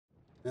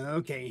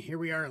Okay, here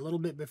we are a little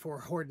bit before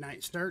Horde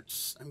night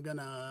starts. I'm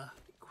gonna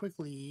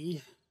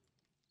quickly...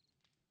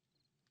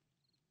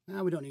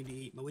 we don't need to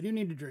eat, but we do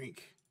need to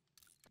drink.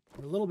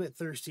 We're a little bit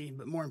thirsty,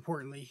 but more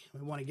importantly,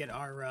 we want to get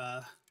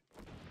our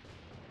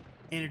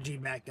energy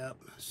back up.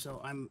 So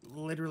I'm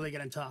literally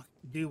gonna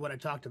do what I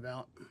talked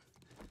about.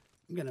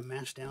 I'm gonna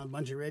mash down a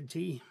bunch of red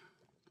tea.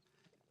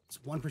 It's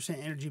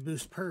 1% energy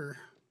boost per.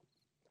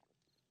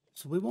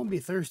 So we won't be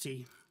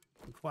thirsty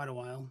for quite a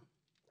while.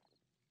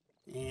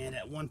 And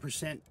at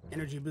 1%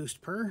 energy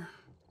boost per,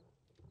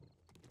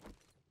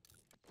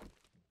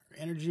 our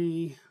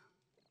energy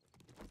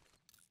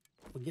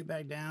will get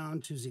back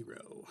down to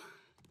 0.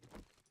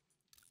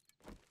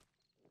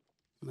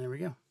 There we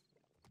go.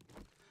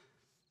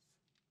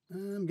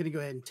 I'm going to go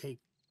ahead and take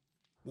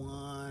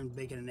one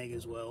bacon and egg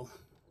as well.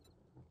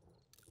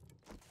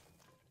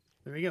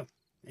 There we go.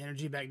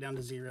 Energy back down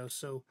to 0.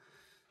 So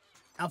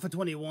Alpha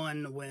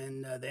 21,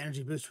 when the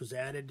energy boost was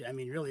added, I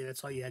mean, really,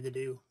 that's all you had to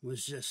do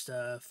was just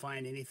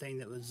find anything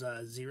that was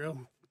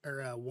 0 or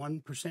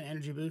 1%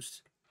 energy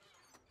boost.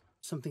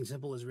 Something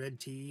simple as red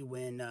tea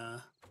when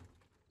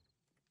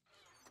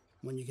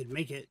you could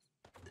make it.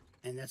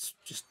 And that's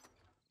just,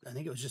 I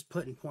think it was just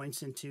putting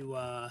points into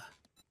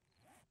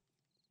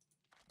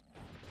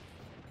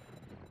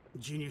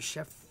Junior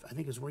Chef, I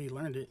think is where you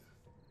learned it.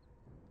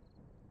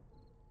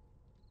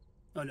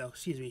 Oh no,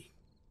 excuse me.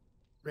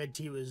 Red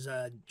tea was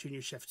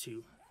Junior Chef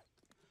 2.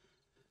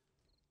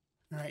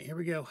 All right, here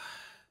we go.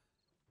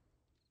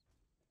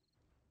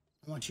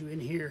 I want you in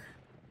here.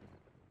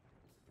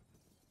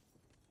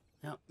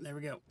 Oh, there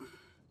we go.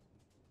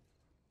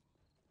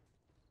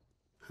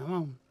 Come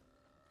on.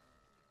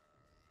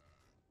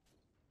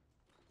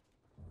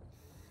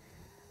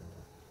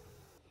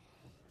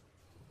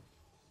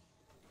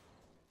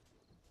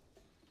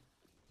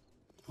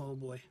 Oh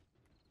boy.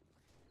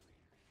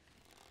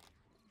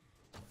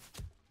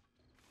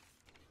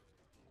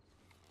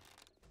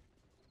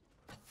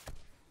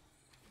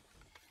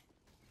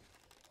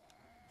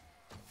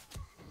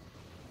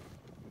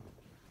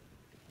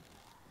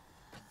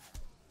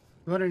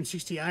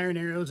 $260 iron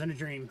arrows and a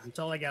dream. That's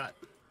all I got.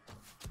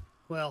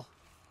 Well.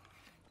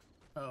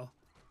 Oh.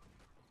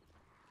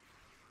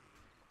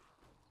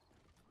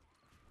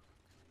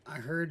 I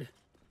heard.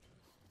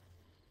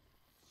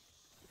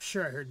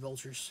 Sure, I heard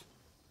vultures.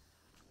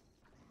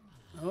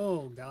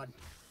 Oh, God.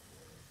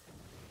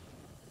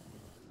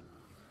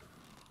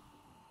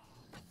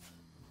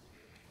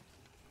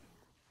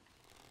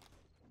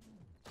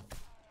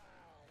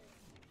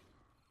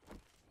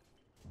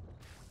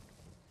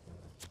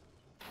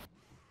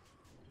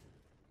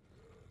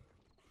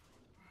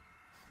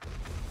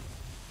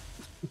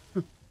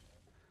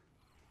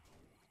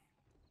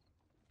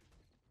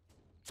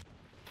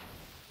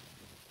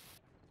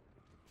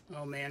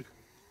 Oh, man.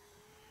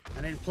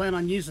 I didn't plan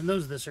on using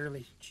those this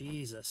early.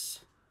 Jesus.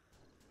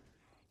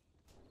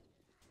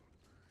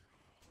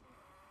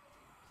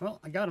 Well,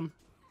 I got them.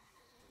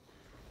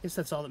 Guess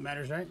that's all that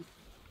matters, right?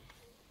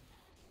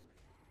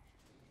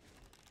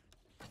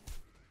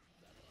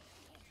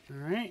 All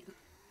right.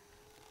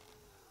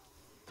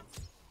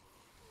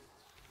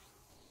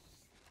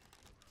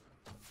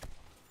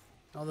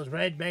 All those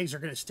red bags are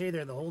going to stay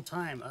there the whole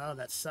time. Oh,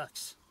 that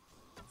sucks.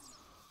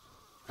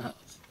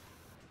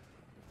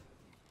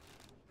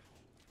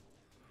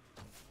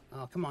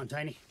 Oh, come on,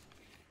 Tiny.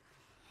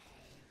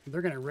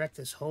 They're going to wreck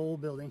this whole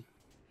building.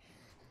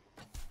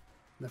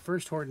 The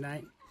first Horde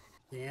night.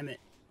 Damn it.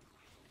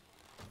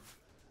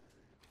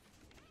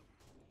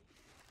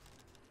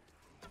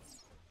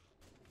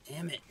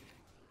 Damn it.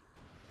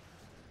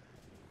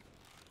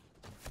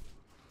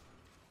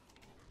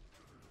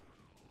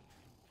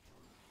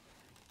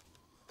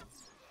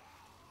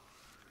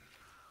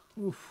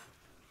 Oof.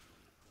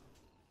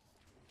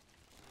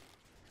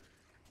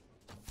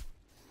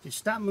 Just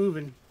stop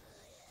moving.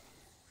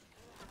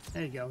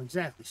 There you go.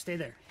 Exactly. Stay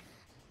there.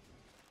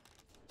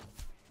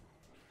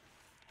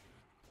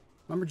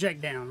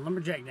 Lumberjack down.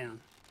 Lumberjack down.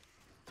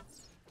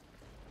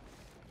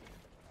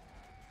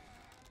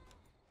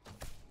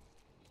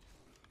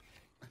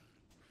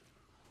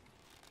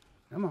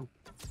 Come on.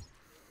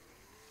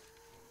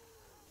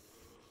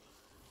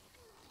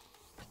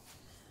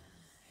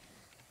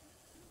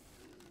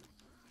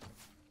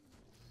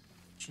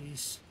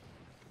 Jeez.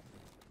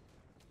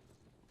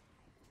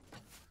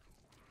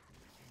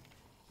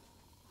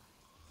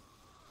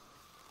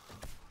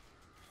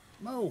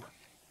 Mo.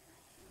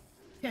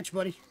 Catch,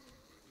 buddy.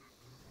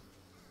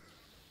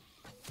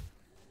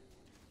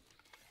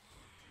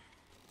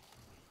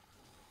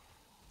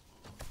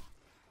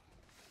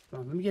 Come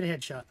on, let me get a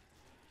headshot.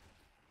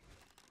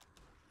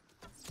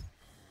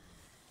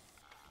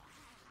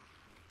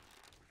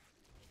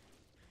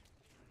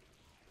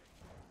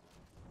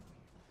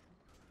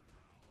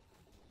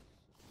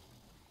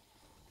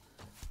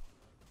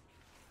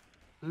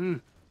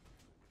 I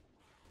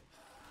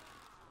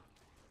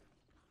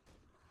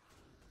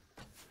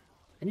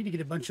need to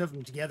get a bunch of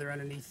them together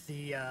underneath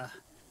the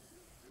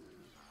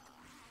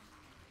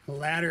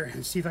ladder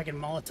and see if I can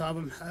Molotov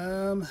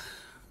them.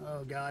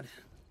 Oh, God.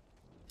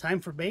 Time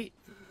for bait.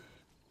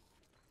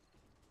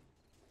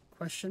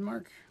 Question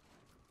mark?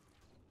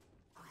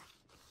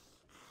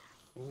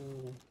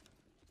 Oh.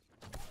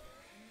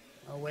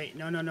 Oh, wait.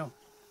 No, no, no.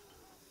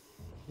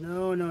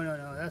 No, no, no,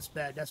 no. That's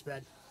bad. That's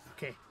bad.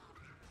 Okay.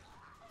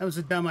 That was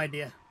a dumb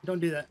idea. Don't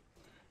do that.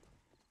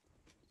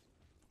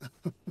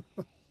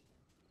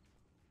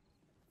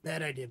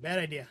 Bad idea. Bad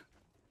idea.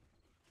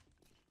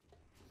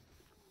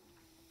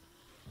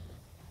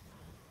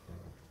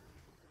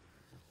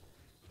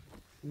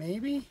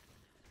 Maybe?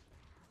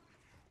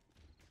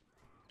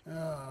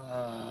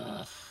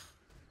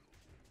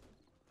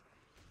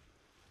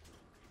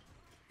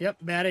 Yep,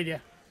 bad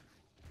idea.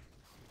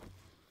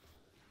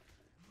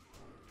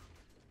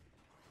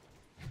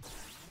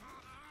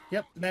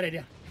 Yep, bad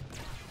idea.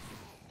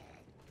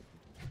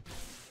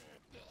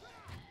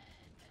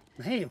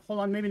 Hey, hold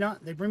on, maybe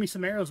not. They bring me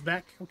some arrows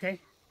back. Okay.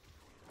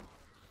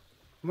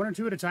 1 or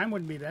 2 at a time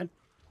wouldn't be bad.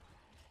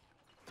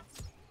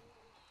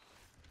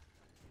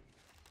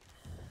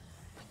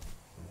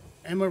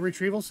 Ammo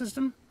retrieval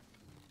system?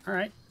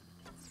 Alright.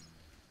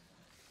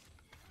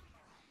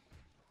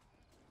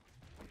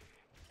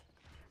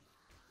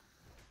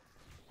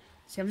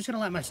 See, I'm just going to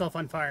light myself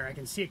on fire. I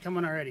can see it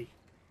coming already.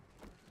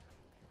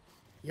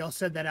 Y'all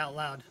said that out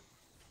loud.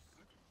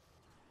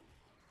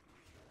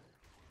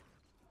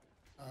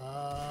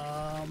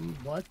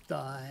 What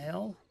the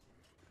hell?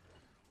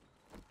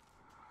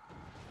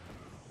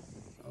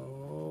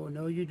 Oh,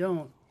 no you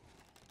don't.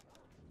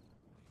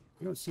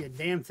 You don't see a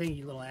damn thing,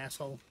 you little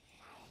asshole.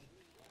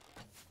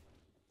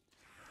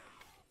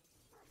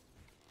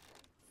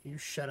 You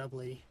shut up,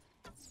 lady.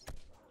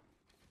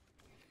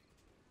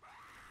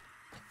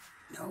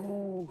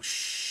 No,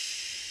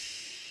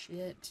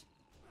 shit.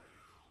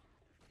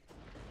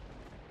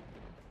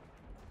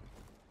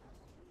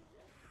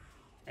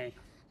 Hey.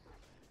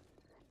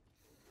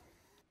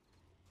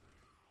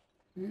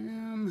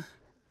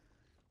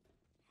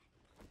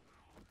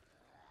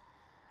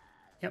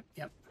 Yep,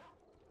 yep.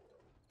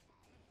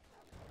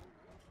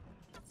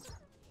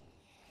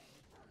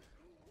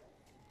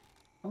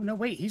 Oh, no,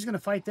 wait. He's going to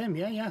fight them.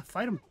 Yeah, yeah.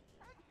 Fight them.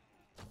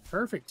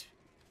 Perfect.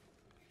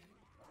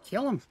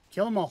 Kill him.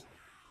 Kill them all.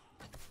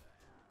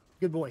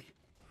 Good boy.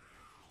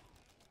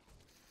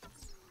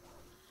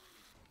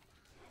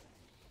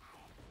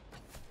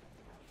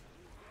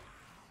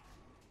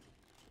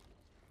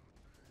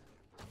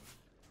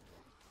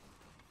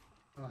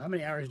 Oh, how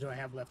many hours do I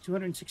have left?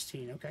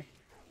 216. Okay.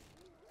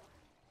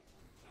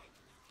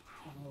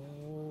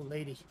 Oh,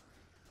 lady.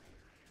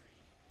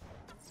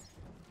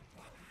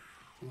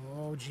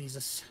 Oh,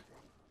 Jesus.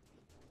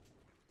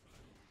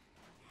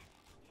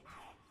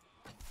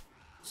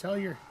 Sell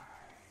your...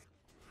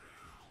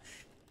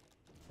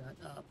 Shut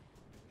up.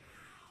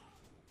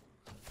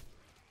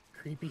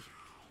 Creepy.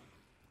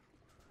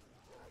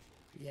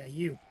 Yeah,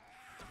 you.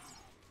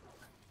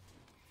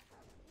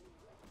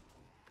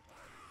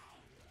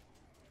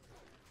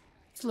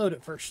 Let's load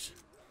it first.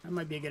 That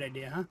might be a good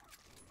idea, huh?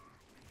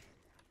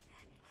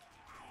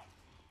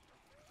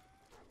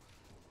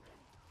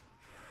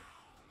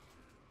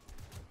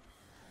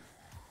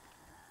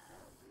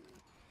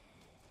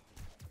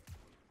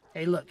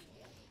 Hey, look.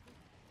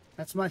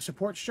 That's my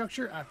support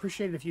structure. I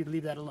appreciate it if you'd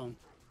leave that alone.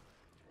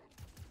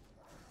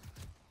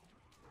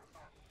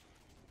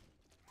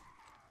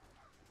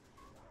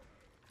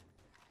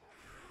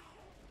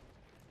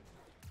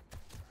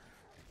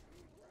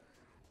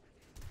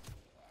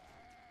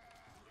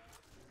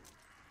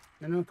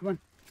 No, no, come on.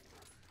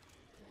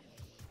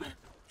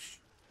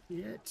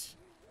 Shit.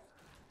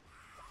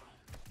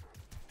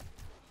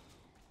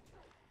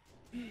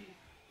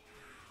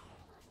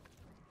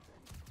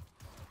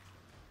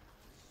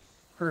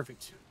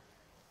 Perfect.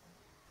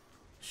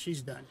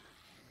 She's done.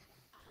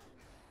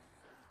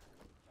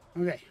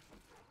 Okay.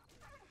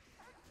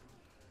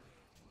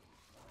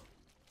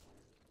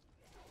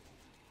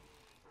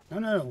 No,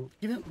 no, no.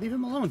 Leave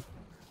him alone.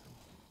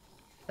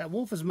 That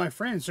wolf is my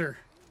friend, sir.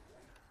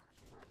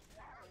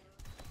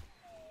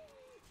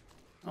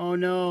 Oh,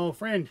 no,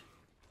 friend.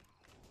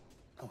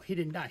 Oh, he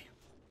didn't die.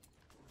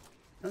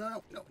 No, no,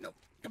 no, no, no.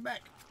 Come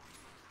back.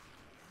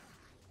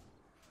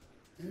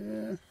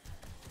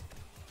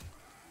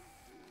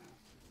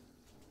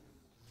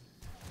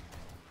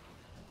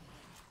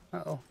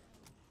 Uh-oh.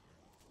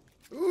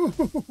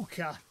 Ooh,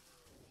 God.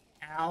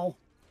 Ow.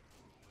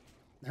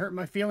 It hurt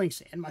my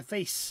feelings and my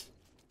face.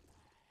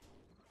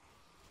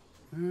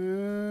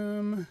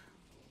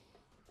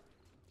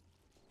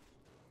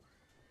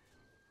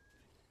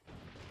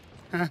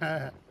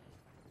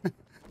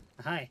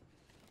 Hi.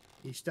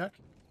 You stuck?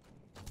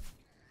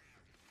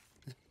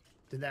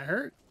 Did that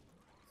hurt?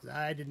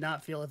 I did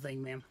not feel a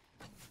thing, ma'am.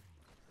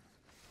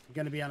 I'm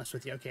gonna be honest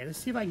with you. Okay, let's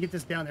see if I can get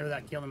this down there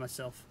without killing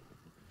myself.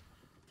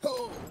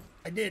 Oh,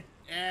 I did.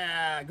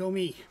 Yeah, go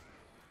me.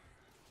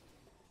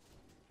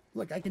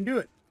 Look, I can do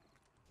it.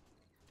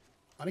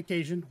 On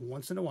occasion,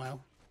 once in a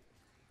while.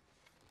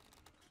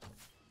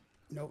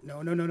 No,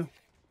 no, no, no, no.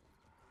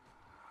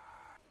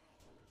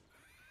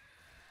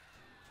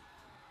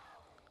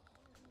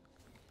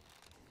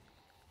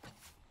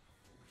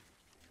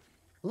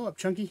 Blow up,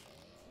 Chunky.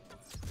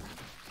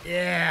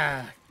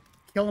 Yeah.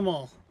 Kill them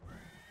all.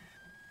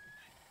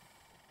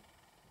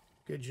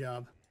 Good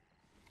job.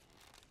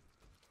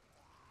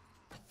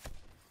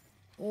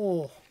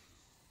 Oh.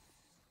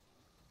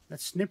 That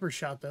snipper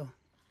shot, though.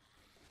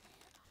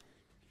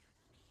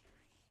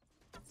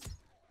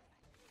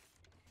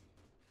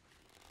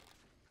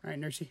 All right,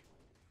 Nursey.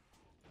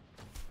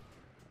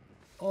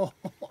 Oh,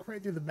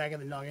 right through the back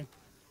of the noggin.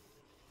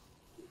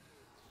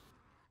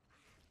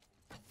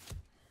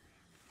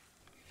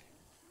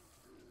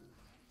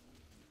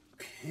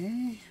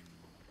 Okay.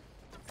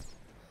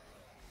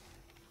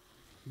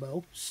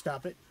 Bo,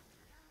 stop it.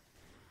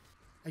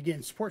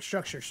 Again, support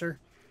structure, sir.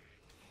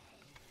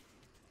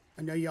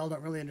 I know y'all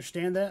don't really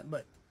understand that,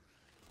 but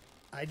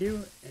I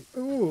do. And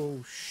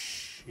oh,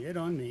 shit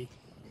on me.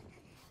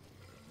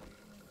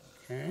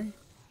 Okay.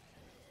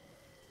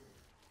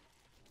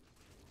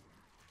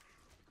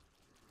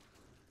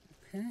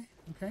 Okay,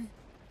 okay.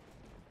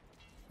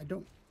 I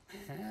don't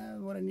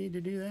have what I need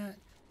to do that.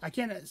 I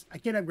can't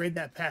upgrade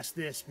that past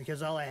this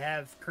because all I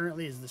have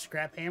currently is the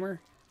scrap hammer.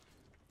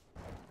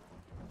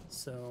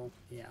 So,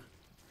 yeah.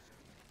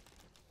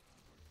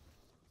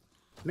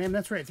 Ma'am,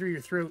 that's right through your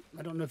throat.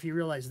 I don't know if you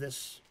realize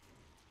this.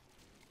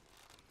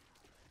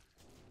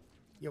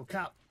 Yo,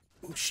 cop.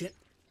 Oh, shit.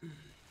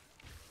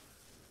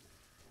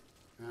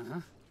 Uh-huh.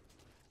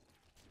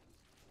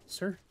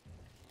 Sir?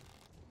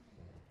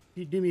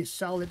 You do me a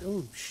solid...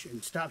 Oh,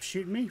 and stop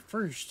shooting me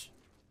first.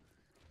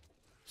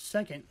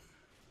 Second.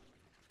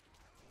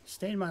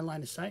 Stay in my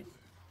line of sight.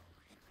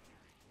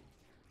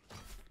 Oh,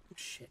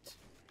 shit.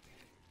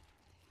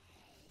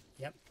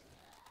 Yep.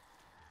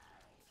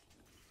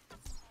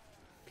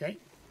 Okay.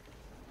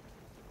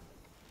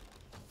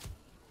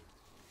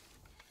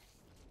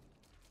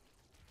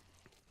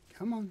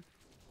 Come on.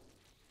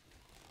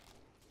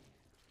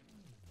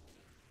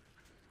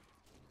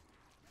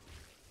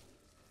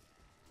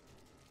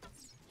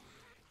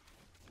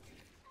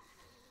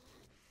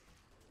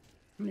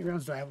 How many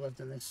rounds do I have left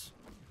in this?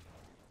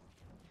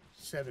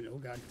 7. Oh,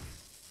 God.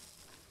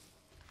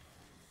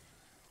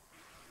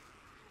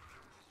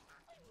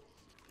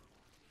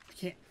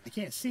 I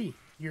can't see.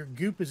 Your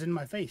goop is in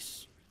my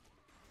face.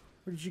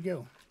 Where did you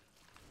go?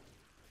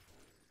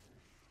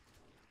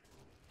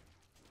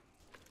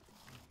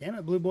 Damn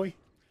it, blue boy.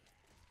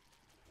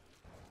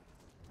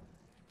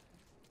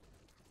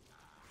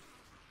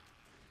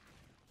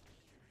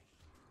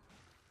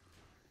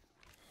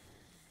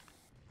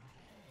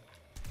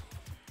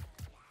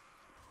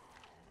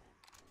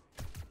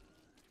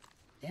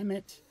 Damn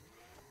it.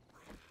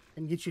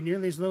 Didn't get you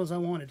nearly as low as I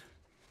wanted.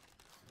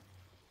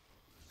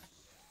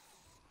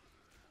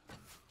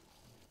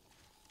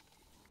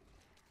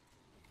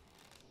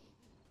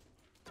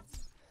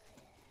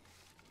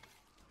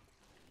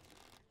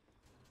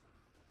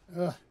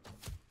 Ugh.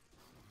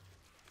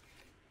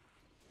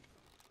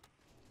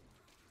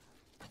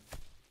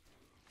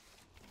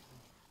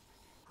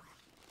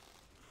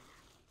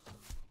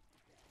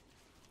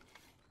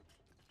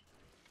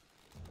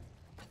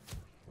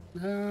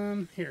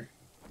 Here.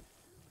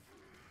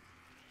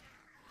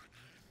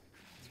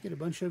 Let's get a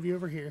bunch of you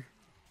over here.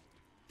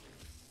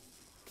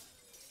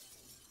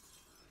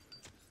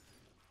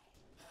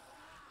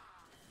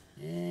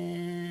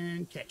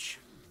 And catch.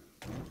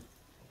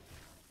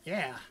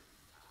 Yeah.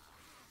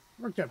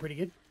 Worked out pretty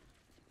good.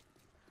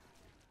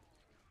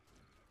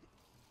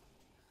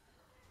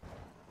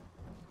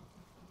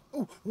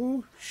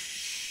 Oh,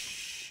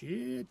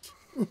 shit.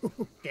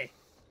 Okay.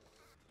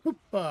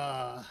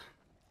 Hoopa.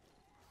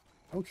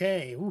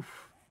 Okay,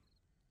 oof.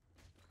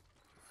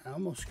 I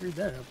almost screwed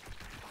that up.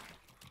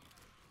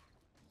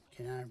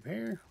 Can I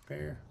repair?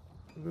 Repair.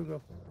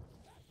 Go.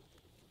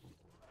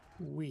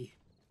 Wee.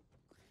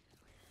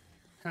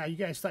 Ah, you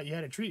guys thought you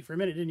had a treat for a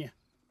minute, didn't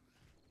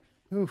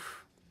you?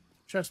 Oof.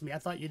 Trust me, I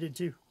thought you did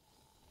too.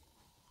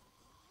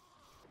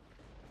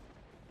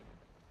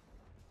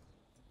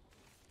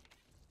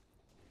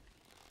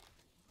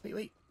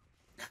 Wait.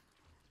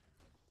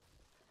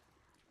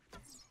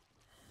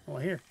 Oh,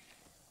 here.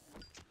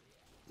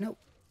 Nope.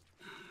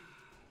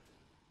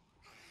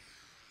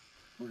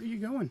 Where are you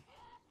going?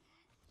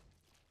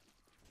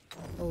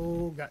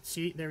 Oh, God.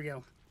 See, there we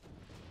go.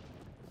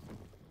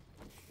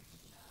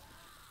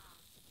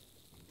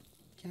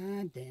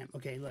 God damn.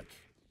 Okay, look.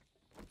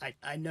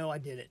 I know I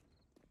did it.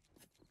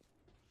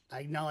 I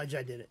acknowledge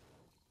I did it.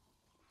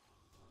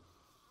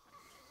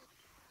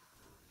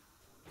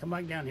 Come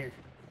back down here.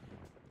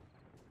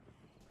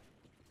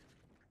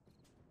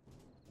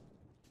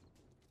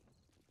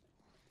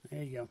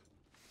 There you go.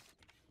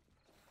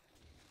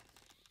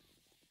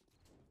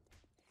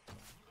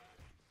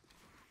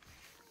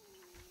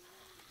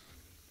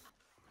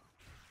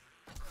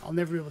 I'll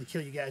never be able to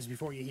kill you guys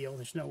before you heal.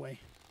 There's no way.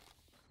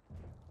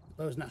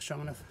 The bow's not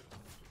strong enough.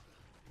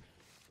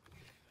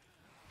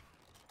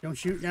 Don't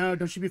shoot. No,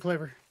 don't you be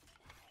clever.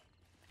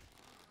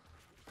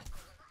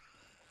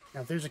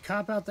 Now, if there's a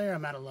cop out there,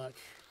 I'm out of luck.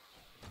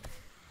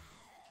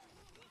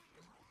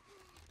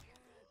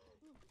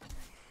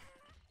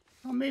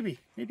 Oh, maybe.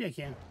 Maybe I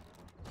can.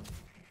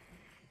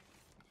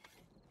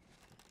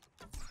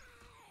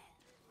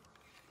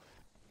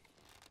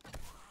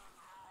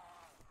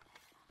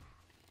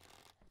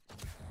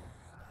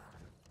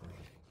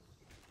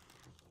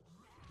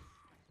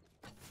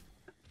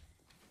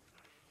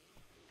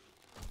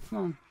 Come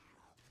on.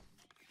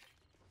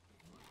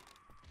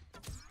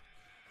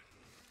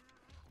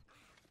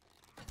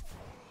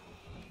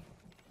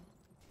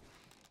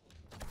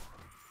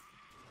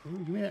 Ooh,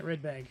 give me that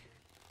red bag.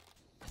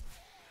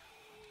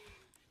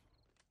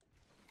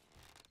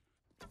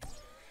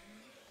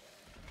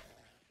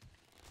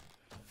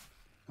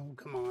 Oh,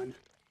 come on.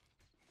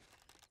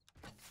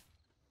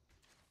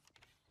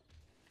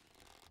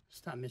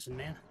 Stop missing,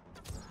 man.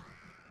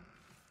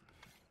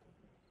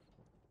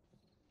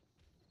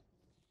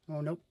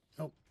 Oh, nope.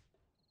 Nope.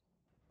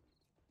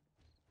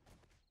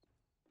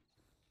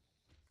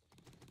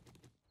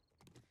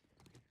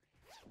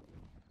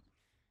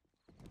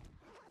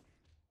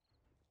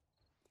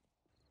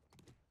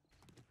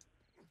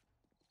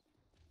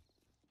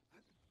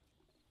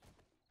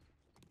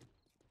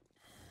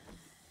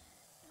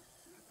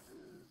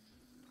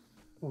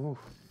 Ooh.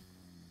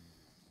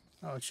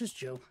 Oh, it's just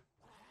Joe.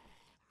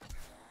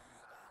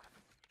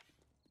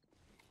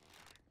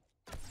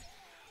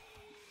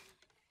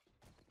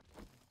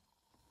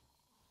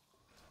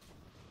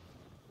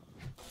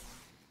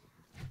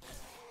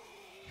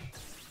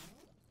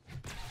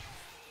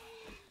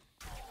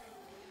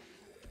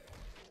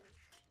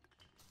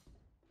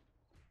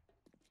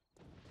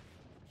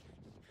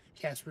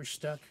 Casper's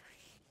stuck.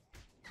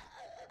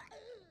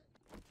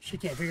 She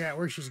can't figure out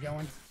where she's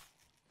going.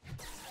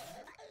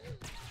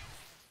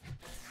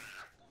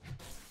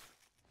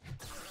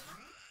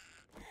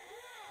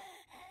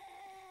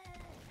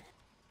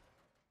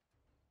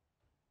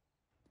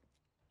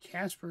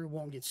 Casper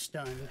won't get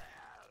stunned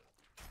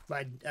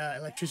by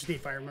electricity,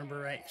 if I remember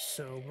right.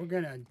 So we're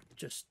gonna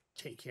just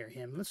take care of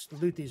him. Let's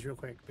loot these real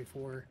quick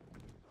before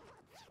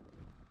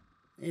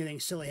anything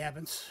silly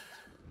happens.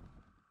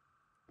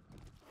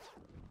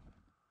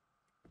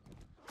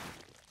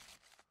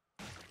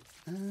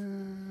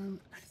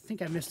 I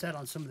think I missed out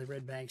on some of the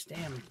red bags.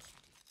 Damn.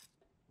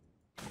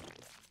 I'm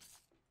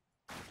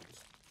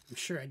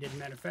sure I did,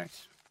 matter of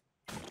fact.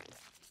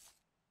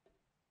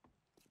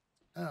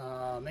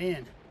 Oh,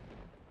 man.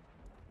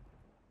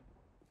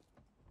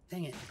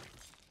 Dang it.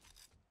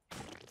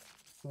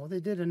 Well, they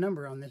did a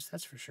number on this,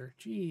 that's for sure.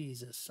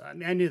 Jesus. I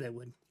mean, I knew they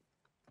would.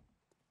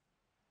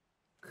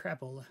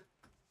 Crapola.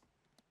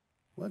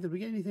 Well, did we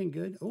get anything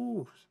good?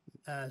 Oh,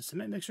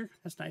 cement mixer.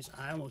 That's nice.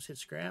 I almost hit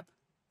scrap.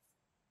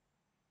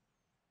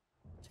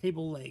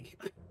 Table leg.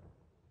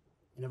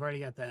 And I've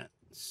already got that.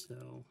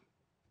 So,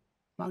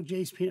 Mock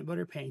Jay's peanut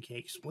butter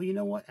pancakes. Well, you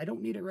know what? I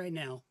don't need it right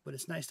now, but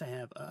it's nice to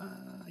have.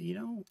 You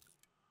know,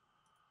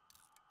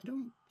 I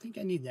don't think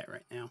I need that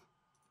right now.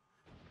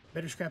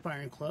 Better scrap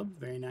iron club.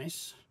 Very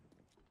nice.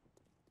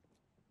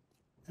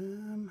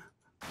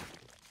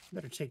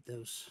 Better take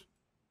those.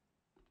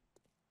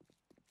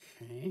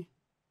 Okay.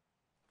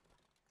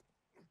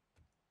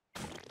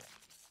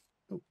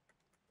 Oh,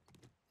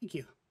 thank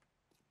you.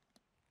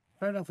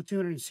 Started off with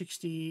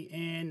 260,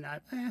 and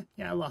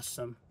yeah, I lost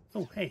some.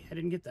 Oh, hey, I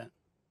didn't get that.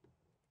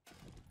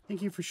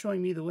 Thank you for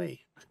showing me the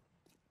way.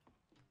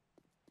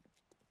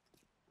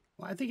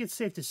 Well, I think it's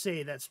safe to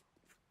say that's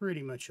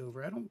pretty much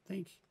over. I don't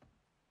think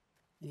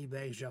any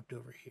bags dropped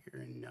over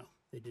here, and no,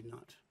 they did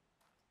not.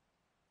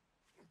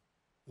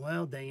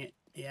 Well, dang it.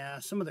 Yeah,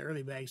 some of the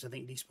early bags I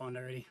think despawned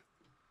already.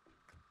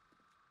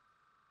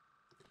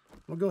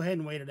 We'll go ahead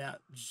and wait it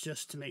out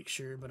just to make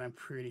sure, but I'm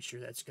pretty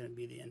sure that's going to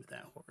be the end of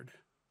that horde.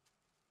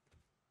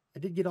 I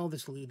did get all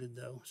this looted,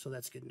 though, so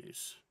that's good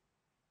news.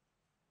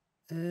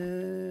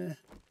 And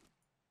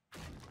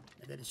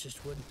that is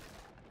just wood.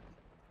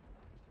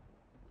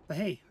 But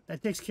hey,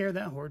 that takes care of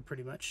that horde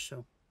pretty much,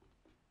 so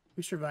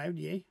we survived,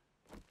 yay.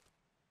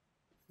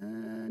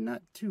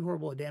 Not too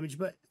horrible a damage,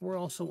 but we're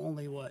also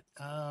only, what,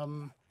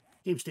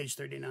 game stage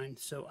 39,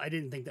 so I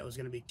didn't think that was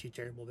going to be too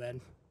terrible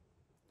bad.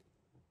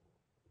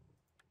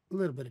 A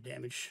little bit of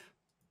damage.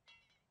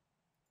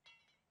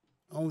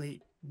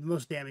 Only, the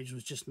most damage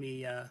was just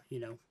me, you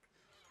know,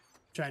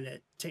 trying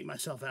to take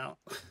myself out.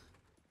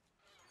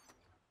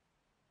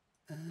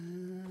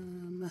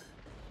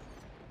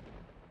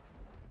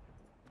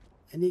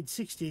 I need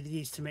 60 of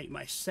these to make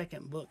my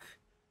second book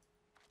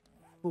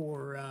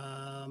for,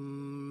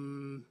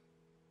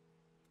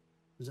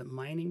 was it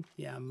mining?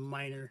 Yeah,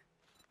 miner.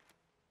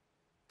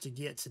 To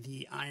get to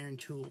the iron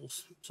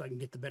tools so I can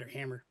get the better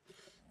hammer.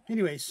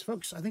 Anyways,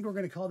 folks, I think we're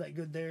going to call that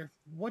good there.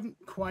 Wasn't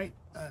quite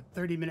a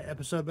 30-minute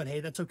episode, but hey,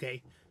 that's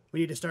okay. We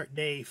need to start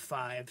day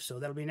 5, so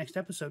that'll be next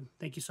episode.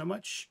 Thank you so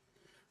much.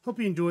 Hope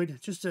you enjoyed.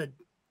 Just a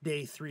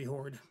day 3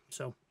 horde.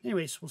 So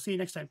anyways, we'll see you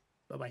next time.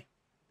 Bye-bye.